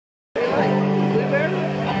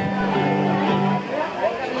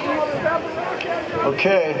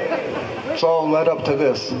Okay, it's all led up to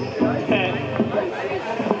this.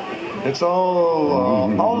 It's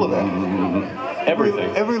all of it.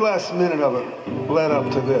 Everything. Every last minute of it led up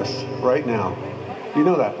to this right now. You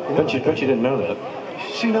know that. Bet you didn't know that.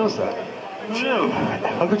 She knows that. No.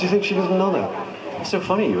 How could you think she doesn't know that? It's so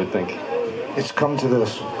funny, you would think. It's come to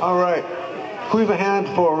this. All right. Can we have a hand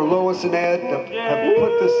for Lois and Ed that have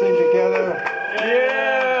put this thing together?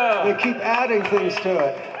 Yeah! They keep adding things to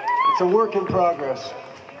it. It's a work in progress.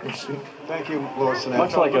 Thank you, Lois and Ed.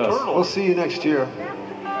 Much like us. We'll see you next year.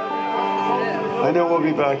 I know we'll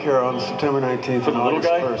be back here on September 19th For the and little August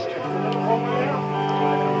guy? 1st.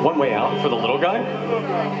 One way out for the little guy?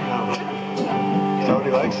 Is that what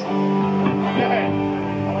he likes?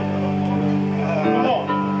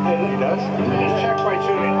 He does? Just check my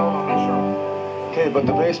tuning. Hold on, make sure. Okay, but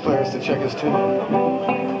the bass player has to check his tuning. All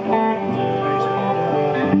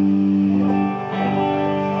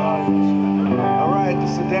right, this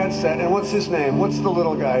is the dance set. And what's his name? What's the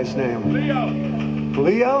little guy's name? Leo.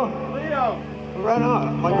 Leo? Leo. Right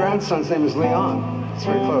on. My grandson's name is Leon. It's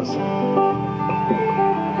very close.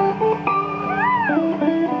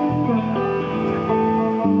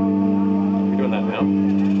 We're doing that now.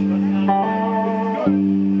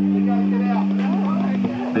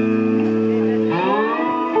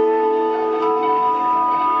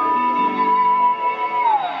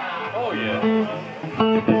 Oh, yeah.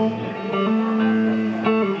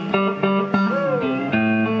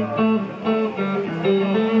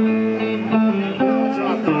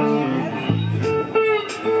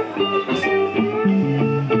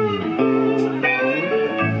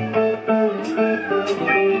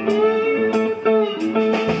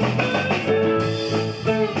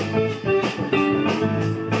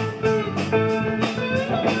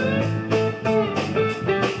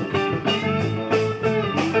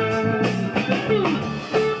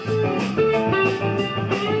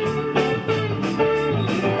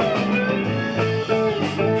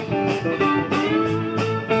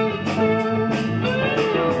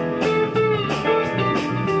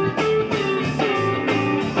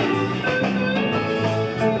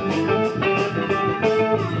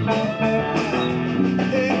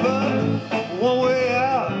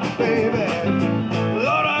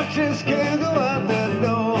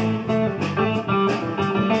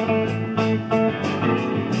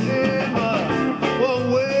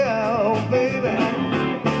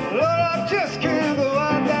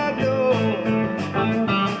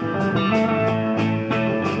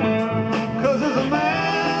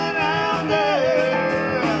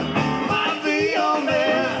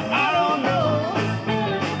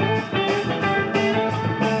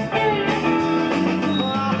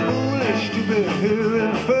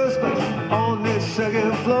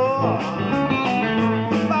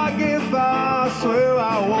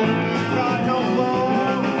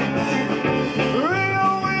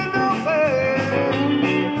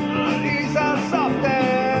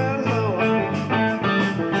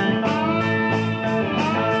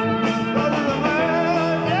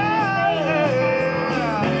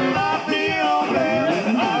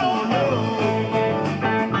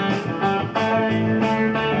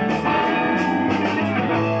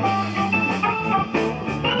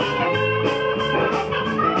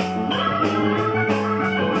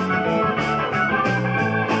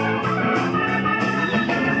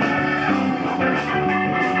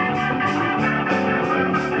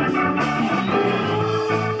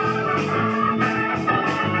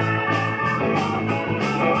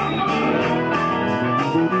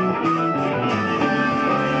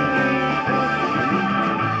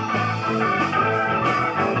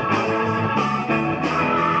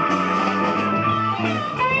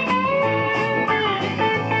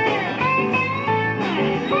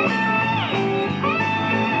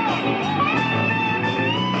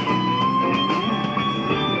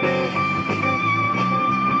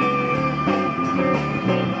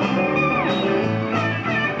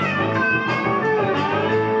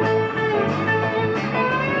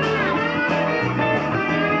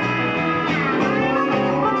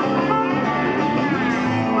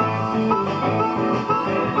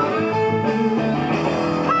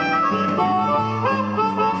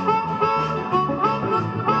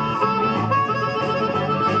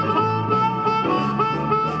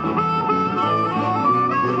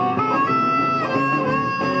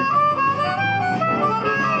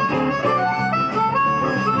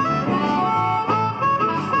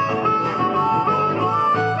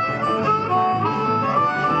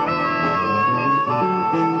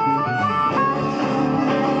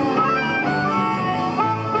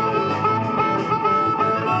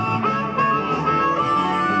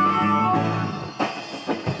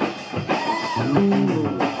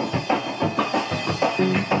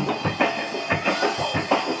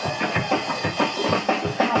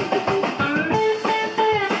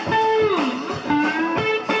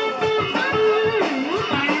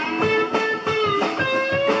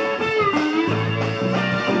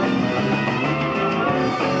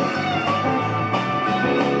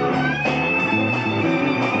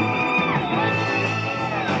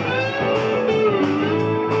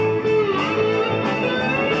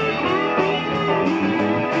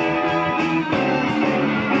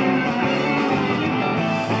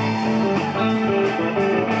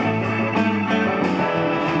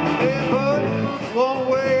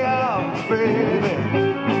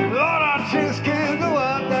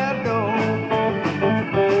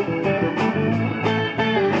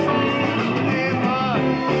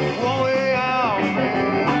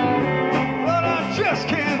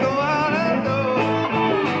 go out and go.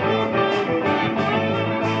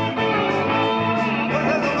 But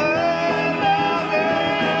there's a man down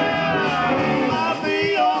there, might be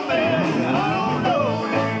your man, I don't know.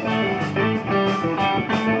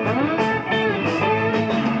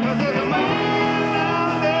 But there's a man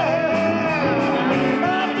down there,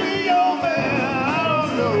 might be your man, I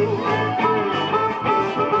don't know.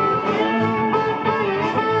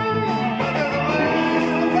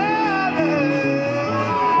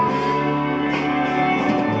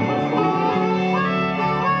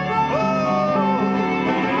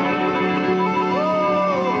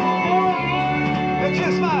 It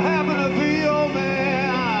just might happen to be your man.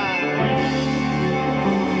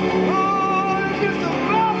 Oh, it just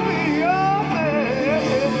might be your man.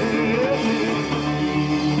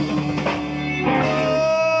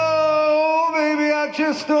 Oh, baby, I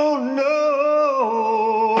just don't know.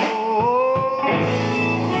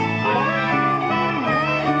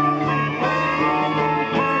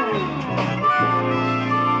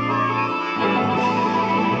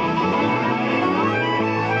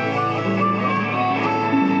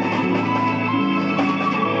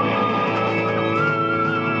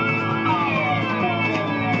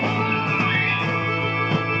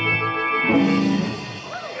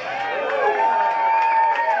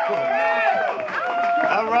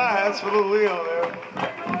 All right, that's for the wheel there.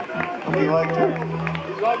 You liked it?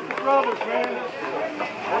 You like the brothers, man.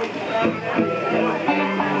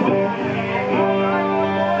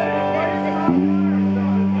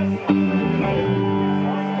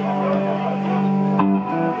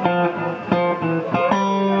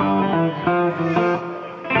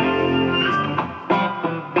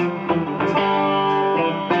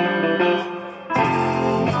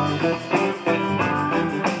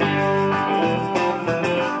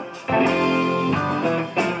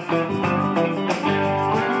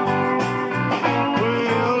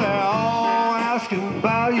 Well, they're all asking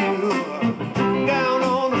about you down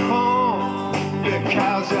on the farm. Their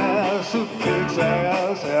cows ask, the pigs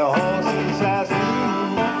ask, their horses ask you.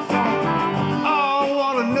 I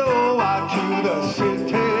wanna know why to the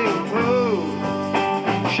city road.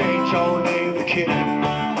 Change your name to Kitty,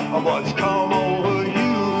 or what's come over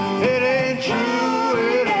you. It ain't true,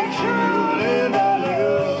 it ain't true, Linda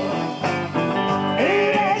Lou.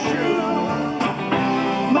 It ain't true,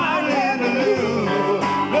 my Linda Lou.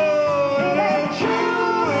 No, it ain't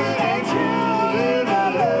true, Linda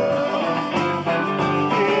Lou.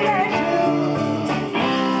 It ain't true.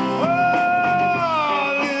 Oh,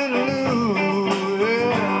 Linda Lou,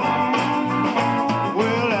 yeah.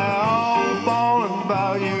 Well, they're all bawling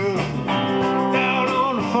about you down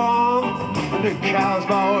on the farm. The cows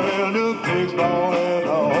bawling, the pigs bawling,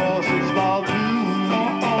 the horses bawl too.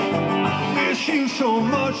 Miss you so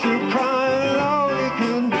much, they're crying all they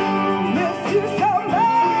can do. Miss you so much.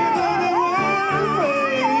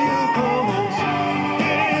 You come home.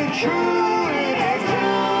 It ain't true, it ain't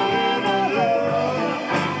true, Linda Lou.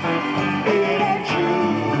 It ain't true,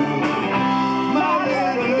 my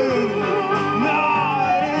Linda Lou. No,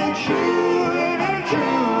 it ain't true,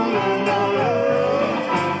 Linda Lou.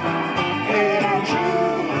 It ain't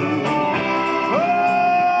true. Oh,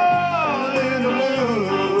 Linda Lou.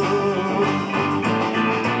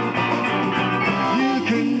 You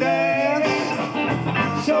can dance,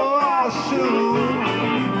 so I assume.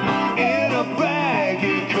 In a bag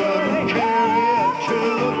you couldn't carry it to.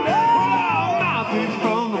 Well, might be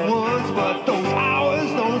from the woods, but those hours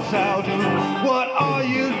don't sound you. What are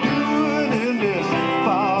you doing in this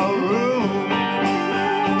bar room?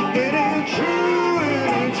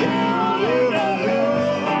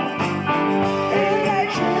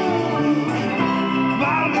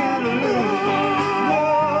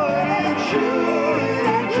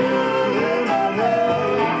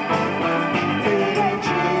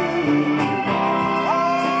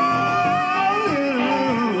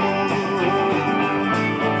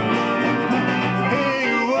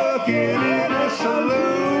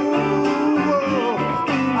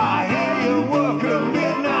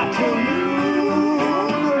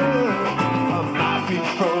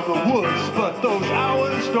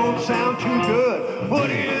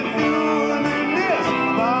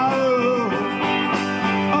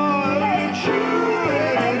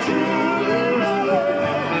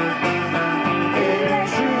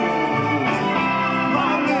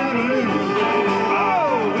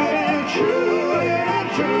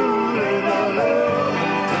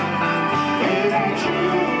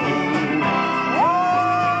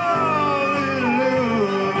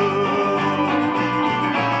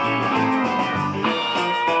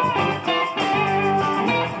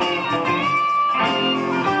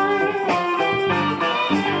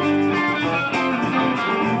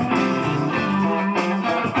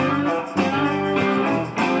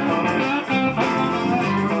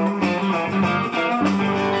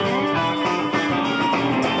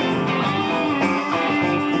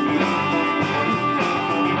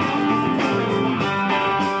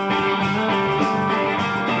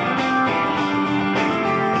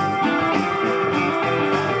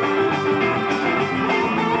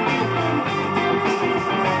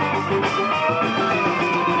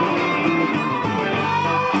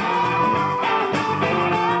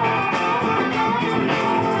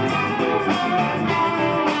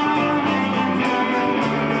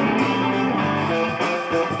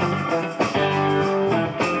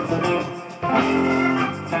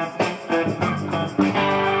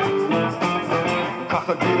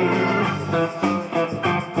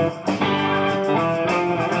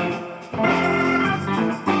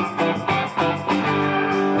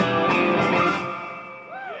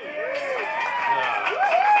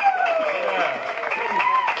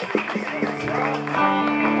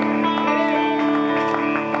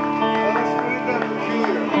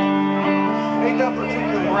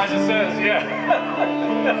 Or as it says, yeah.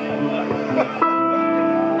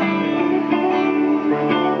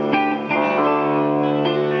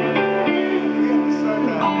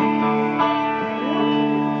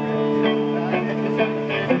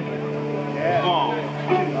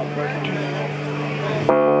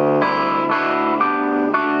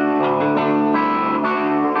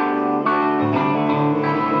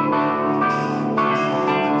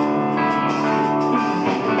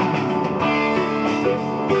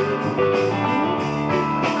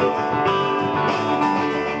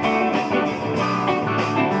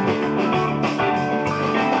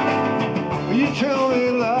 You tell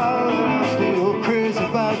me lies and I'm still crazy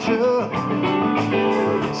about you.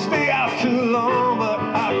 Stay out too long, but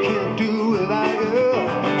I can't do without you.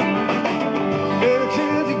 Every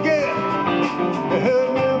chance you get, you hurt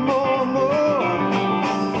me more and more.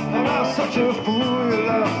 And I'm such a fool, your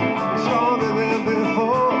love's stronger than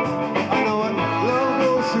before. I know what love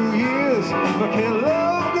goes through years, but can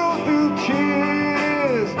love go through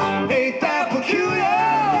tears? Ain't that peculiar?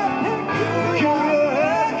 Peculiar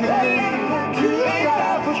as can be. Ain't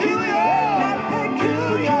that peculiar?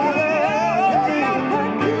 Peculiar as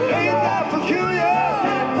can be. Ain't that peculiar?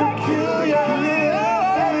 Peculiar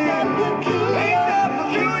as can be. Ain't that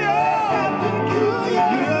peculiar?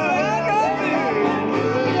 Peculiar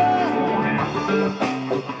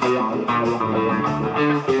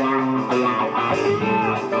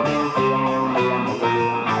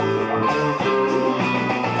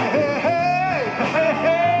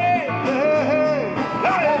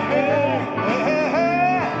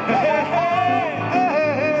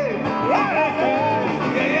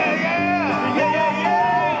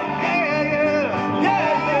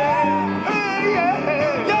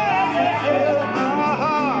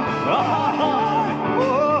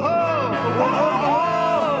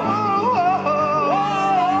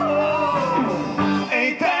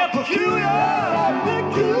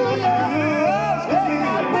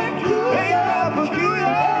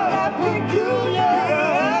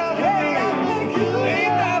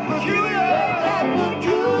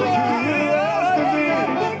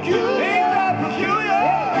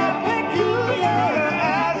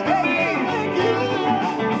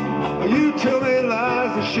You tell me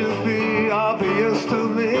lies that should be obvious to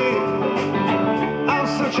me. I'm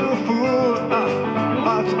such a fool,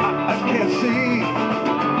 I can't see.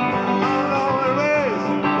 I'm always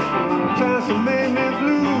trying to make me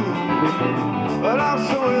blue, but I'm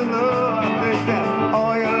so in love, I think that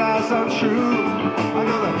all your lies are true. I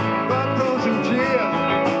know that God goes in jail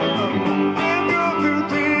and go through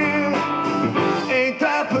tears. Ain't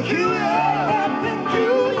that peculiar?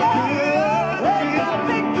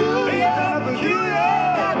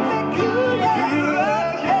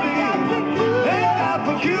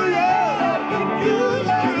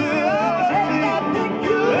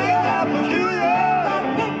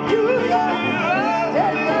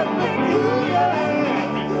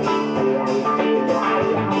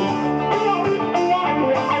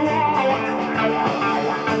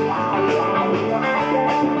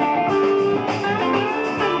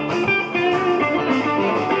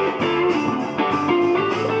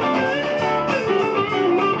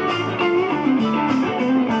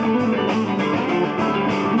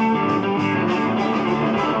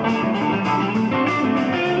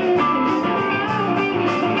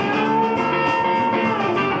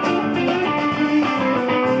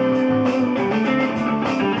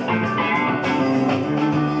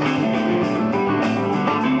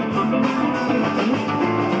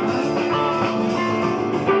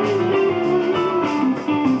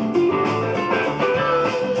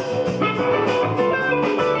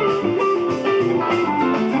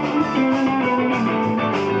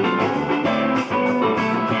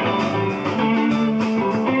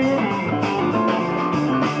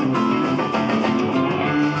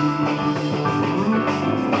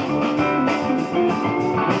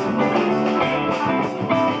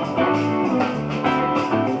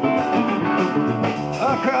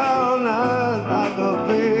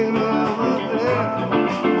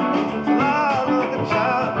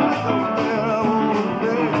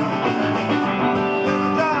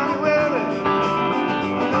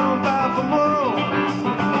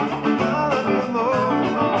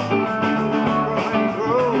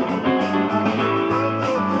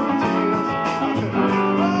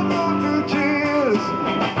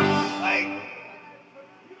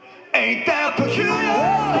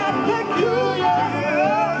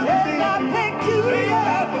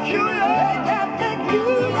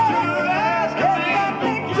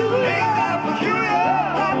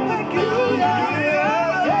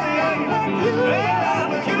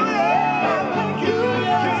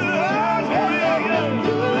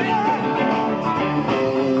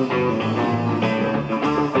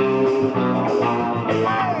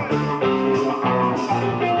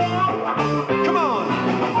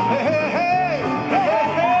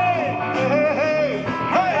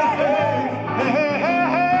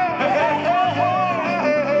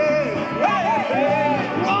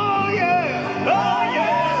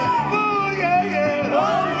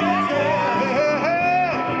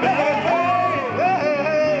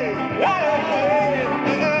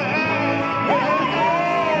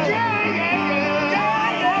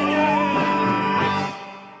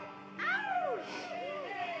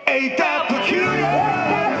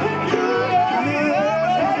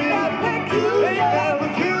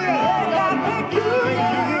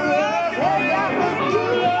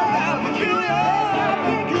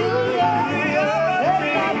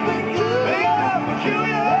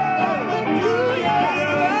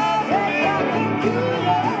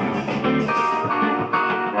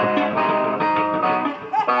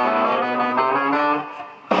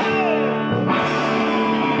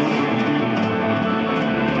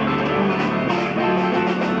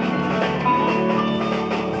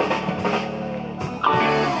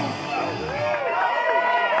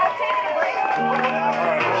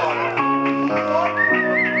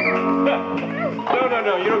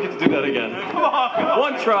 No, you don't get to do that again.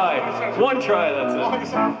 One try, that's it. What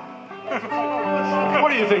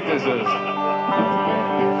do you think this is?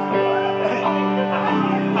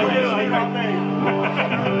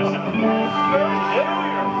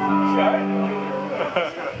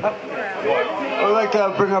 I'd like to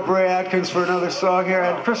bring up Ray Atkins for another song here,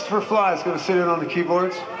 and Christopher Fly is going to sit in on the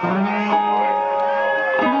keyboards.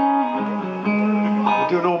 We'll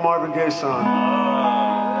do an old Marvin Gaye song.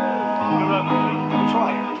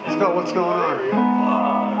 It's got What's Going On.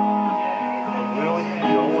 Really?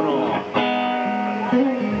 Going on.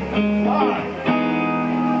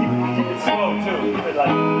 Keep it slow too. Keep it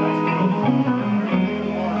like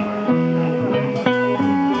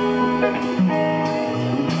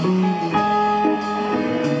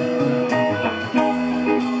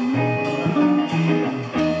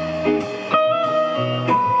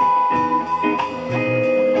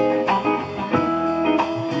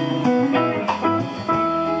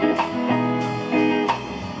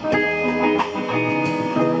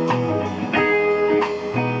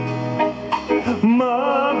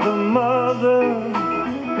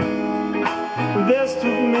there's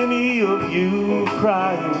too many of you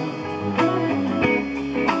crying.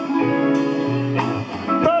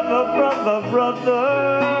 Brother,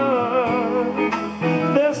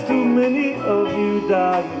 there's too many of you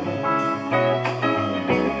dying.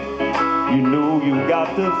 You know you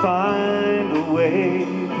got to find a way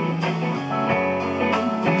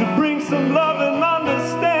to bring some love and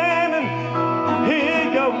understanding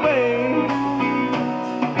here your way.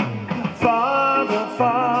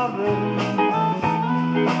 Father,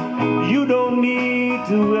 you don't need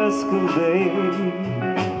to escalate.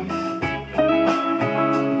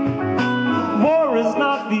 War is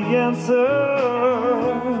not the answer.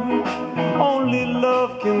 Only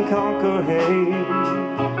love can conquer hate.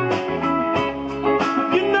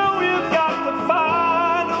 You know you've got to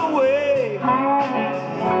find a way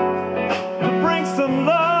to bring some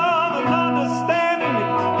love and understanding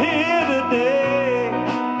here today.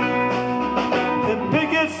 And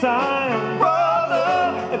picket signs, brother,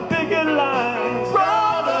 and picket lines,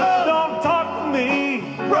 brother. Don't talk to me,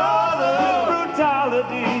 brother, with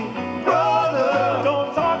brutality, brother.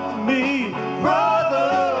 Don't talk to me, brother.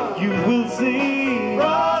 You will see,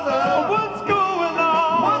 brother, what's going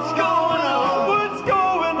on, what's going on, what's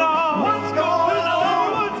going on, what's going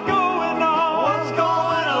on, what's going on, what's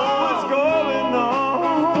going on, what's going on.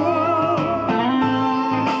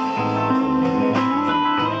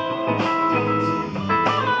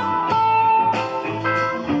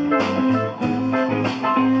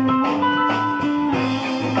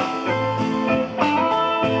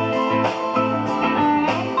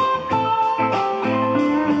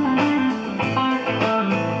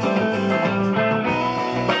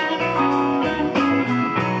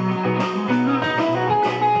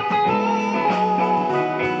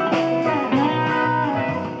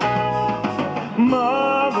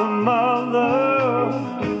 Mother,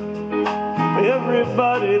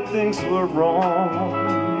 everybody thinks we're wrong.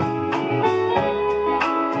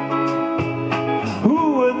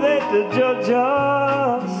 Who are they to judge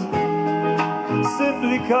us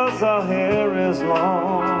simply 'cause our hair is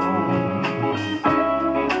long?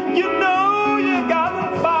 You know you gotta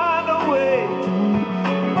find a way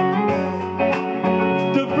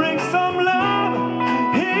to bring some love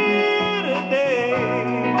here today.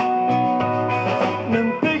 And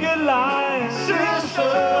picket lines,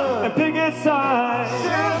 sister, and picket signs,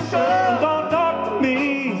 sister. Don't talk to me,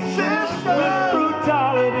 sister, with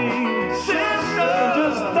brutality, sister.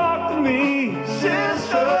 Just talk to me,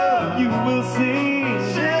 sister. You will see,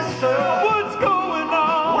 sister, what's going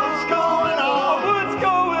on, what's going on, what's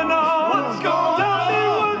going on, what's going on. Tell me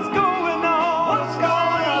what's going on, what's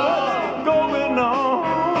going on, what's going on.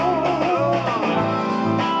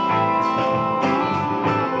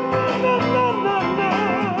 Na, na, na, na.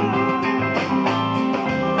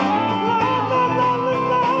 La, la, la, la,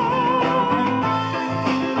 la.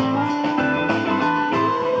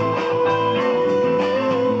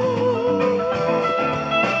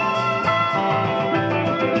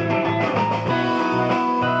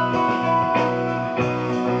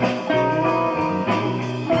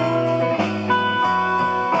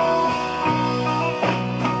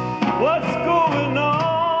 What's going on?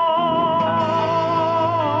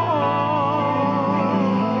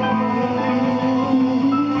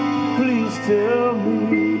 Please tell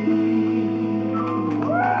me.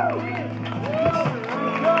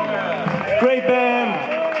 Great band.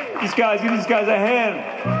 These guys, give these guys a hand.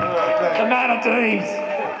 The Manatees.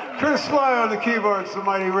 Chris Fly on the keyboards, the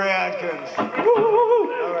mighty Ray Atkins.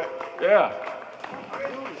 Yeah.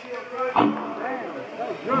 All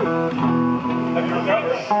right.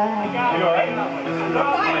 All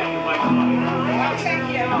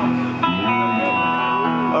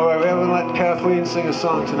right, we haven't let Kathleen sing a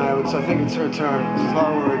song tonight, so I think it's her turn. This is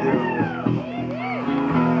all we're gonna do.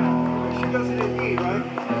 She does it in E, right?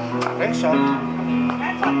 I think so.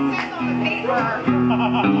 That's what it says on the paper.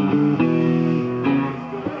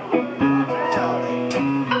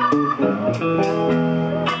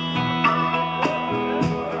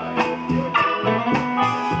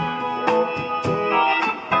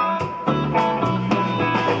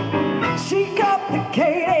 She got the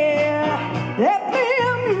Katy, let me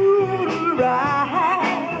move to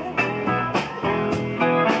ride.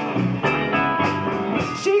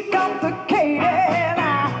 She got the Katy,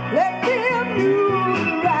 let me move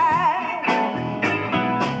to ride.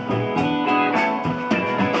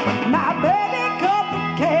 My baby got the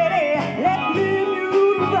Katy, let me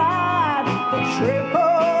move to ride. The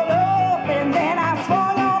triple up and then I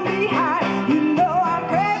swung on behind. You know I'm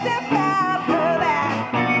crazy about her, that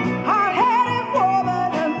hard-headed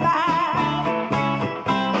woman of mine.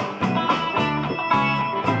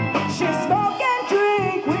 She smoke and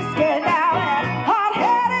drink whiskey now, that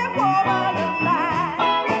hard-headed woman of mine.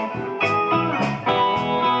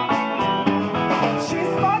 She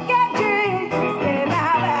smoke and drink whiskey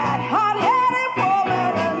now, that hard-headed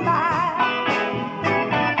woman of mine.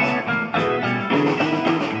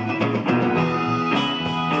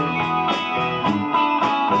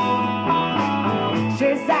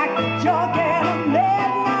 She's like a junk in a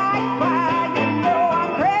midnight cry. You know I'm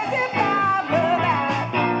crazy about her, that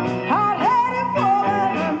hard-headed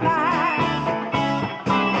woman of mine.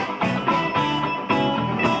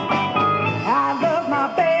 I love my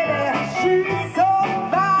baby, she's so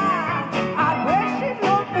fine. I wish she'd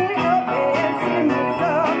look me up and see me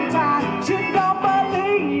sometime. She don't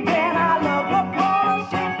believe in our love, but what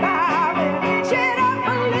she found it. She don't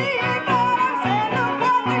believe what I'm saying, look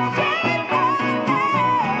what the she found it.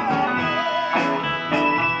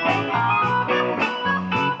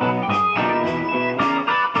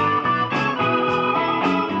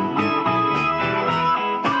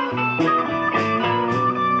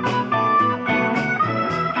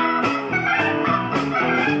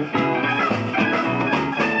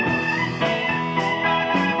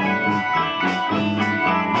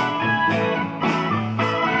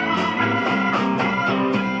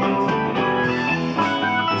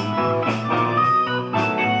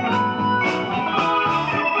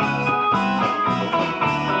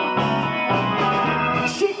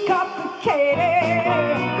 She got the Katy,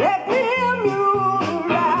 let me move to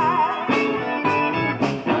ride.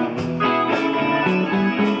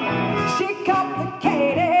 She got the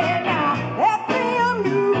Katy, now let me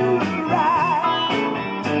move to ride.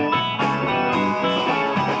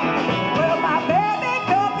 Well, my baby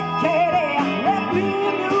got the Katy, let me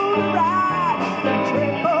move to ride. The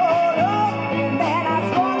triple up and then I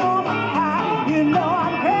swung on behind. You know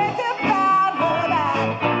I'm crazy about her, that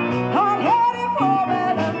hard-headed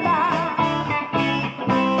woman of mine.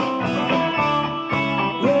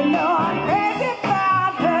 You know I'm crazy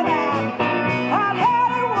about her, that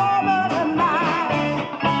hard-headed woman of mine.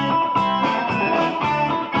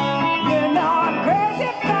 You know I'm crazy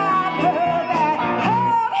about her, that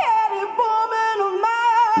hard-headed woman of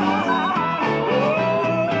mine.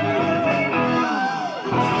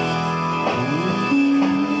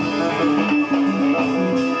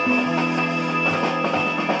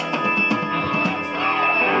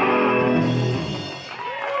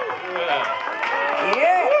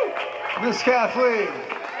 Yeah. Miss Kathleen,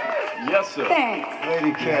 Yes, sir. Thanks.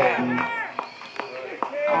 Lady K.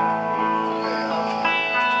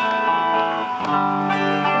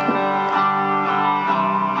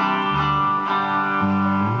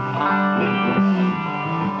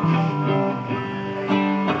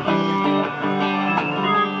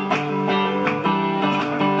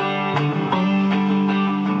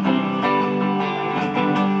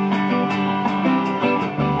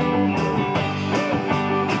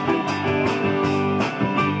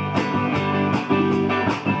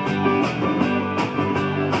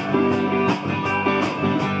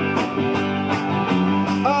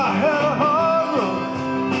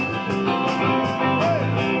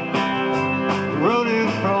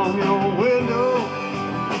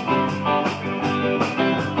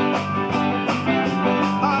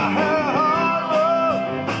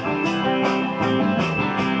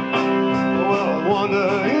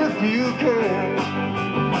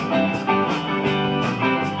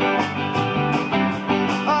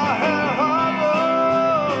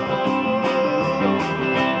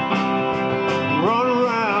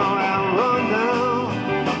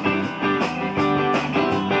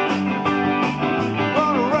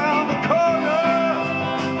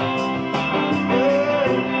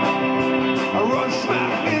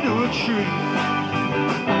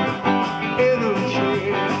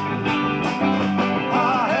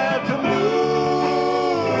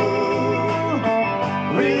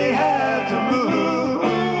 really had to move.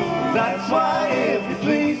 That's why, if you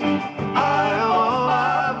please, I am on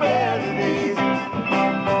my bended knees.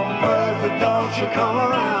 Bertha, don't you come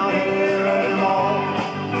around here anymore.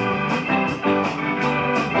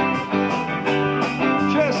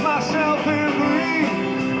 Dress myself in green,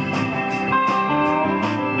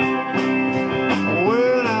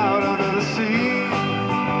 went out under the sea.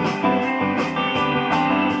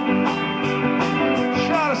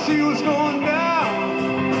 Try to see what's going down.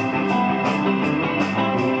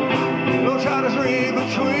 No try to read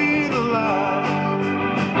between the lines.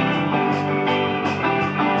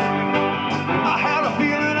 I had a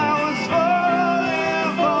feeling I was falling,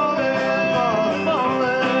 falling, falling,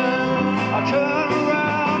 falling. I turned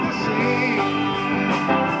around to see,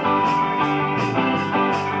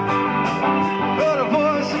 heard a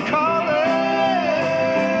voice calling,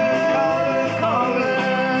 calling,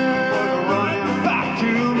 calling, running back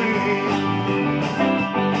to me,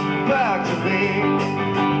 back to me.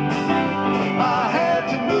 I had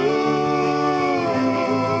to move,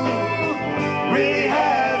 really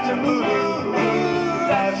had to move.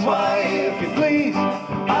 That's why, if you please,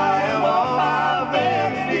 I am on my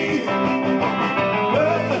bended knees.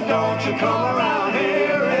 Bertha, don't you come around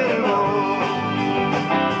here anymore.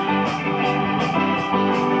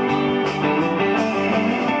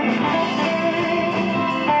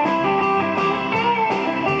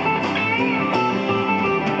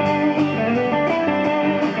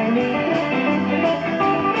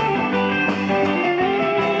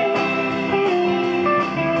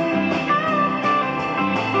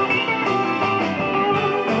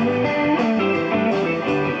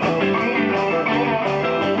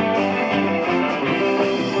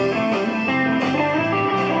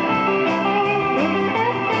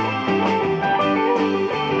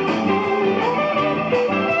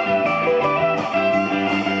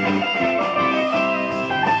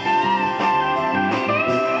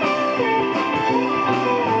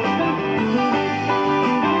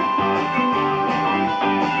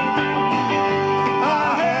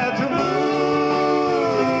 I had to move,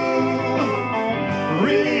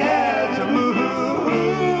 really had to move.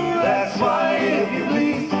 That's why, if you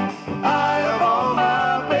please, I am on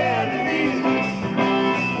my bended knees.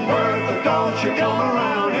 Bertha, don't you come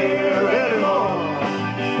around here anymore.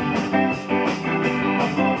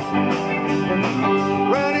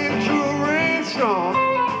 Ran into a rainstorm,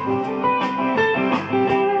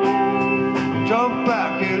 jumped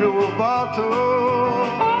back into a bottle.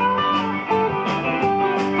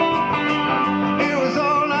 It was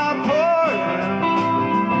all night pouring,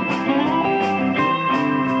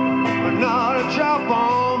 but not a drop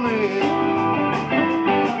on me.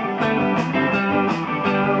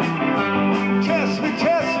 Test me,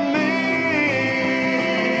 test me,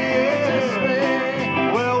 test me.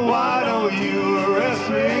 Well, why don't you arrest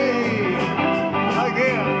me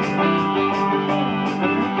again?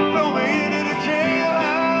 Throw me into the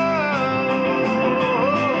jailhouse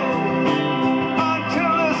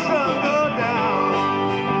until the sun go down,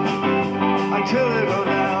 until it go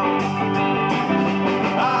down.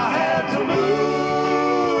 I had to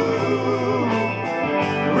move,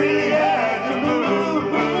 really had to move.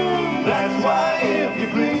 That's why, if you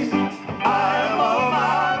please, I am on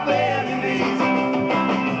my bended knees.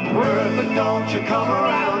 Bertha, don't you come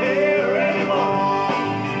around here anymore.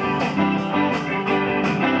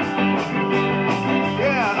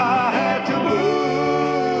 Yeah, I had to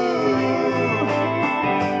move,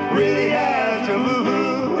 really had to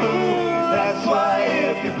move. That's why,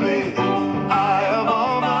 if you please, I am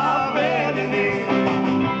on my bended knees.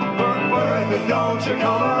 Bertha, don't you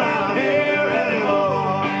come around here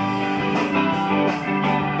anymore.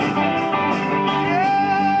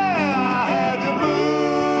 Yeah, I had to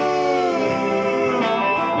move,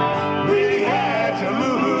 really had to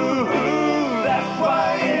move. That's why,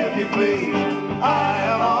 if you please, I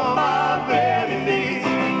am on my bended knees.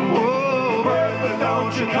 Whoa, Bertha,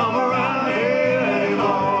 don't you come around here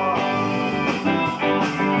anymore.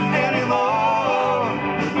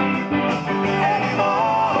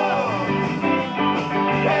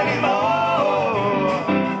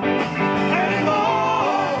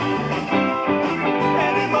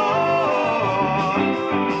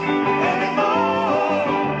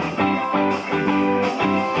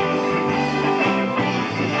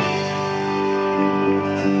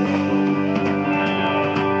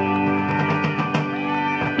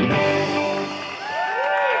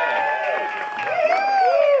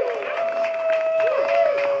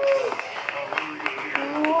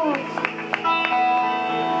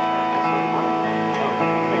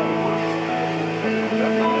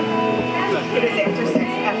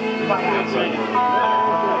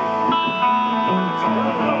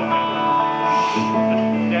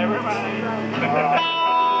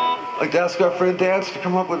 like to ask our friend Dance to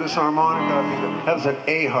come up with this harmonica. That was an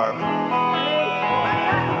A harp.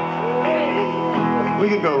 We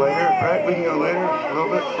can go later, right? We can go later a little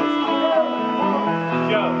bit.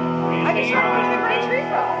 Joe, I just heard the Manatees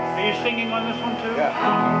rocks. are you singing on this one too? Yeah.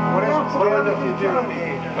 What if you do an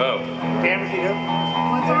A? Oh. Damn if you do.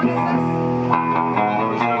 What song is this?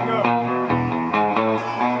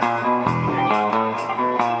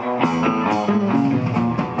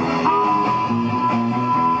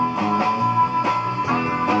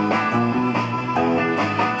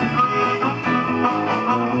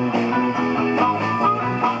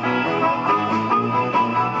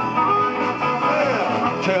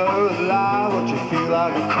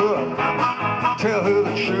 Tell her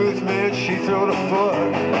the truth, man, she throw the foot.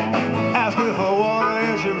 Ask her for water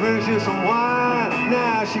and she brings you some wine.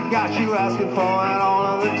 Now she got you asking for it all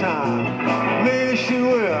of the time. Maybe she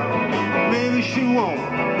will, maybe she won't.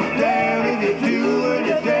 Damn if you do and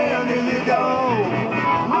you're damned if you don't.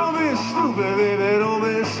 Don't be stupid, baby, don't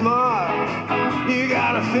be smart. You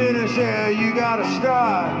gotta finish and you gotta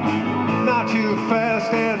start. Not too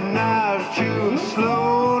fast and not too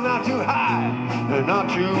slow. Not too high and not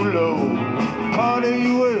too low. Party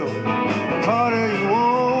you will, party you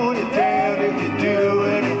won't. You're damned if you do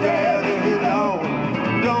and you're damned if you don't.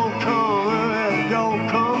 Don't come early, don't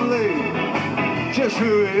come late. Just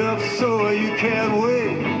hurry up so you can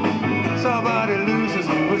wait. Somebody loses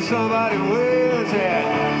when somebody wins.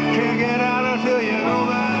 Yeah, can't get out until you go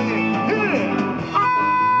back and hit it.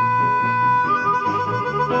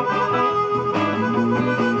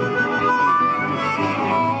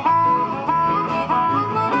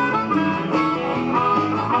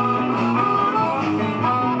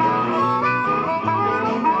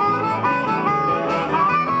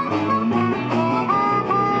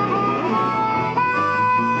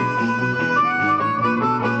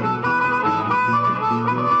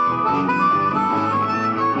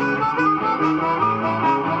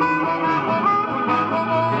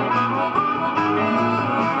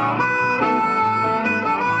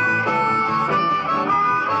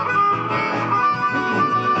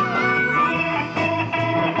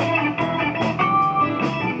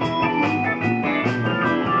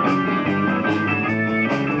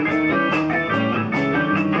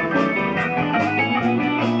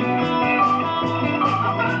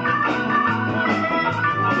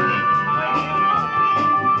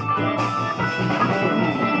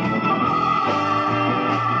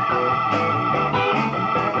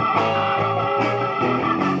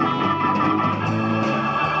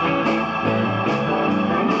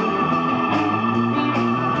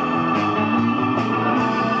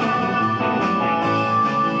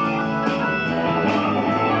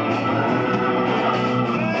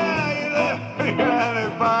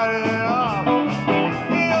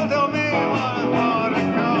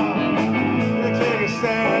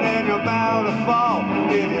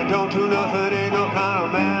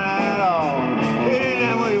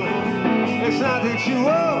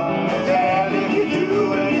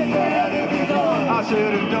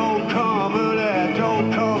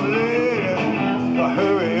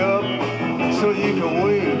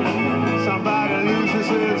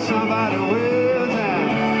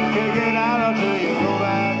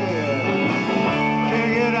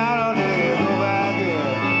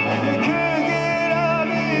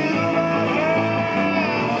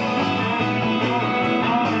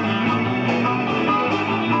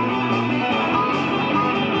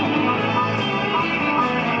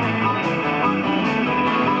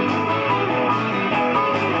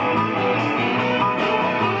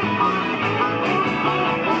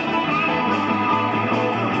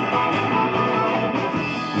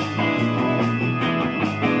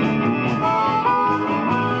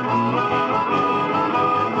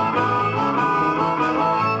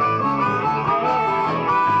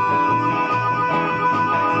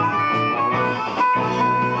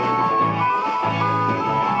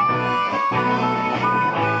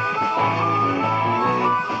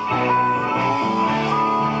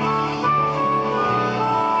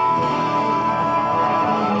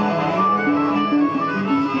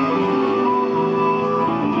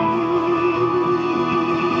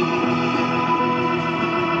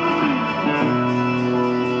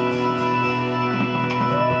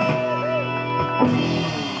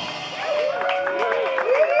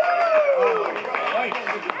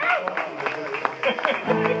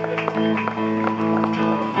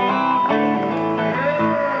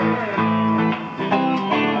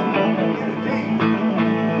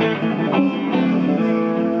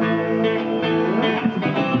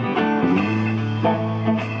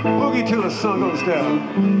 Till the sun goes down.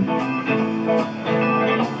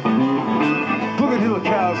 Boogie till the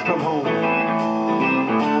cows come home.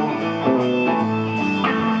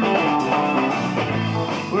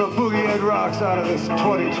 out of this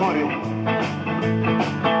 2020.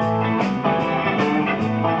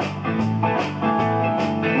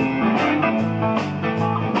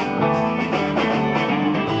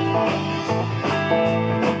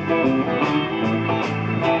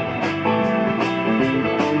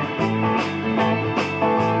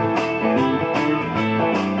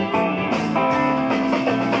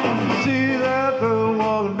 See that girl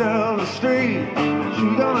walking down the street,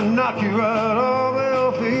 she's gonna knock you right off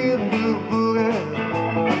your feet and do the boogie.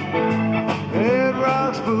 It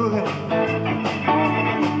rocks boogie.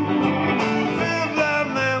 Live that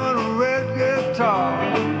man with a red guitar,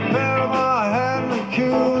 Panama hat and a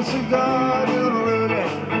Cuban cigar, do the boogie.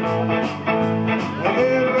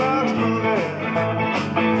 It rocks boogie.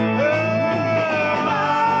 Hey, my,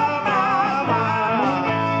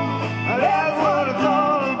 that's what it's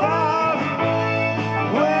all about.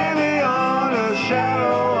 Way beyond the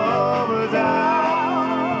shadow of a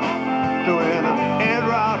doubt, doing Ed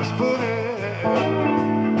Rocks Boogie.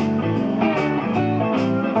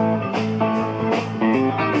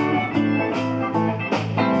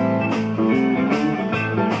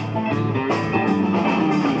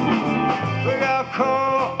 We got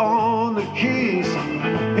Carl on the keys.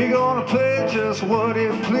 He gonna play just what he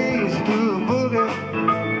please. Do the boogie.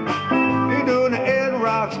 He doing the Ed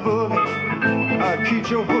Rocks Boogie. Keep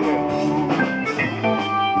your boogie.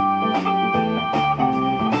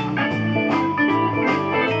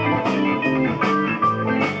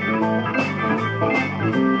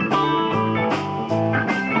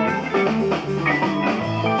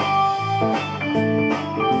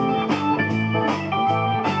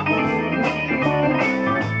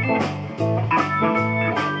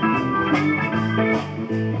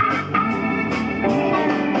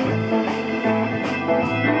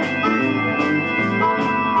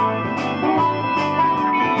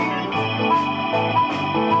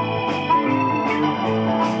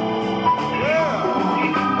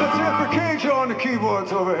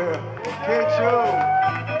 Keyboards over here. Kid Joe.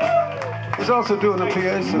 He's also doing the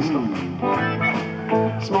PA system.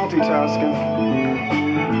 It's multitasking.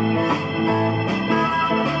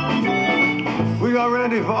 We got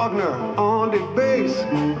Randy Wagner on the bass,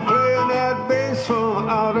 playing that bass from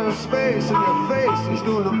outer space in your face. He's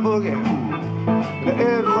doing the boogie, the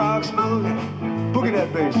Ed Rocks Boogie. Boogie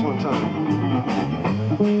that bass one time.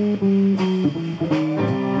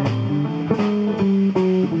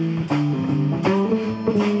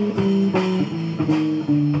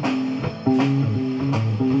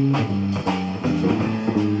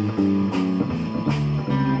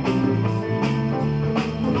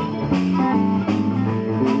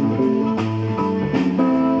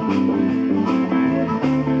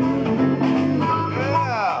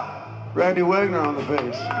 Randy Wagner on the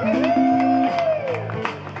bass.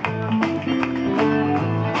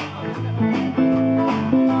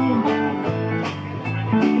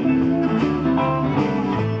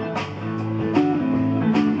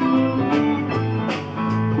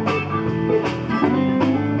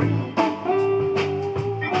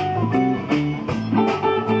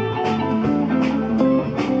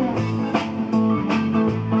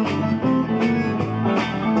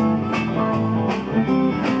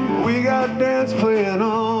 Dance playing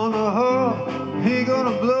on the harp. He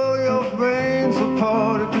gonna blow your brains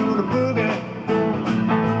apart and do the boogie.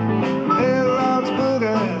 Ed Rocks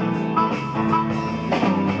Boogie.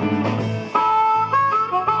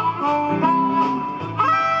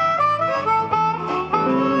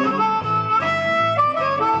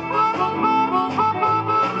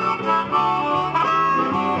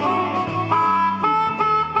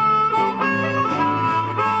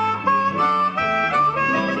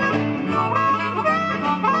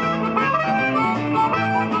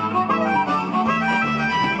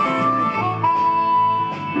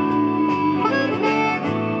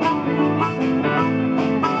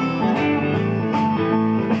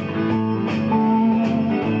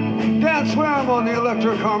 Swear I'm on the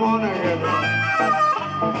electric harmonic.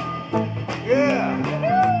 Yeah,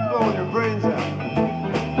 blowing your brains out.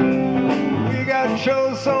 We got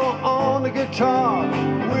Choso on the guitar.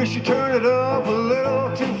 Wish you turned it up a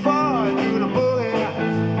little too far. Do the boogie,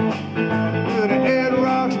 do the Ed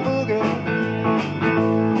Rocks Boogie.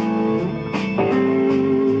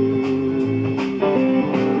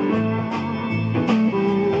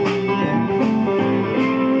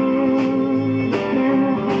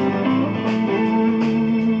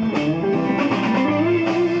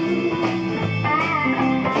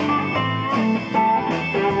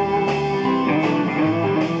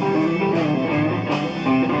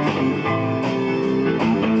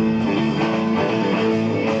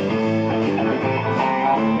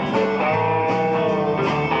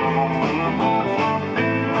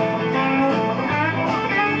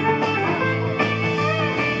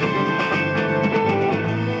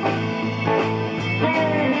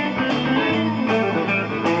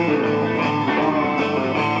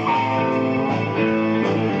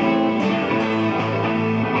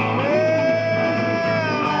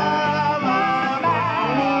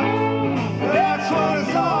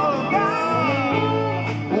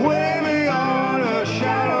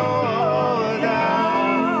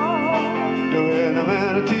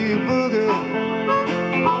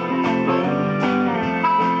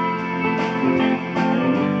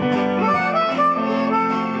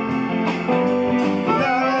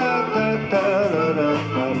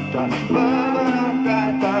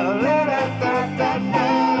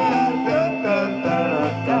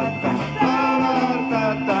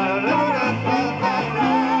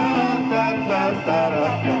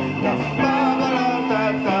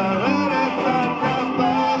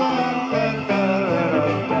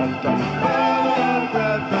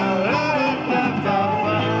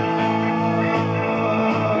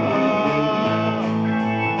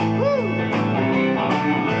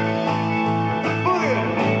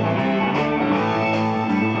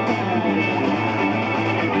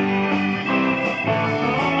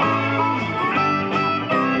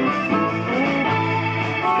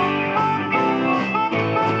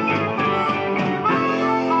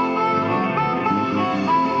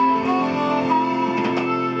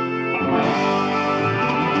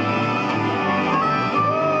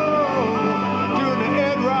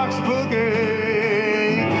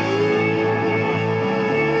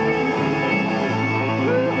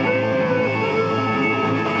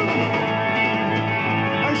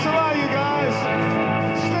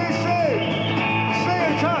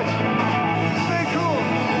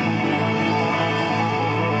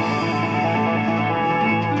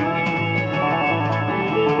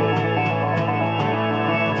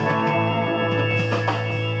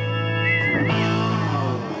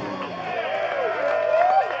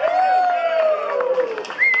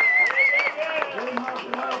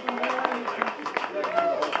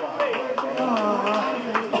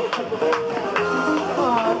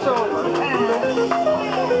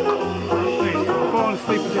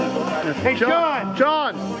 sleep with him. Hey, John!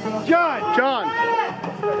 John! John! John!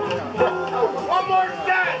 One more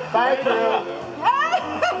set! Thank you.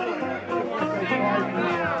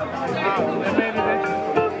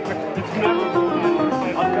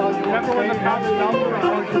 Remember when the cops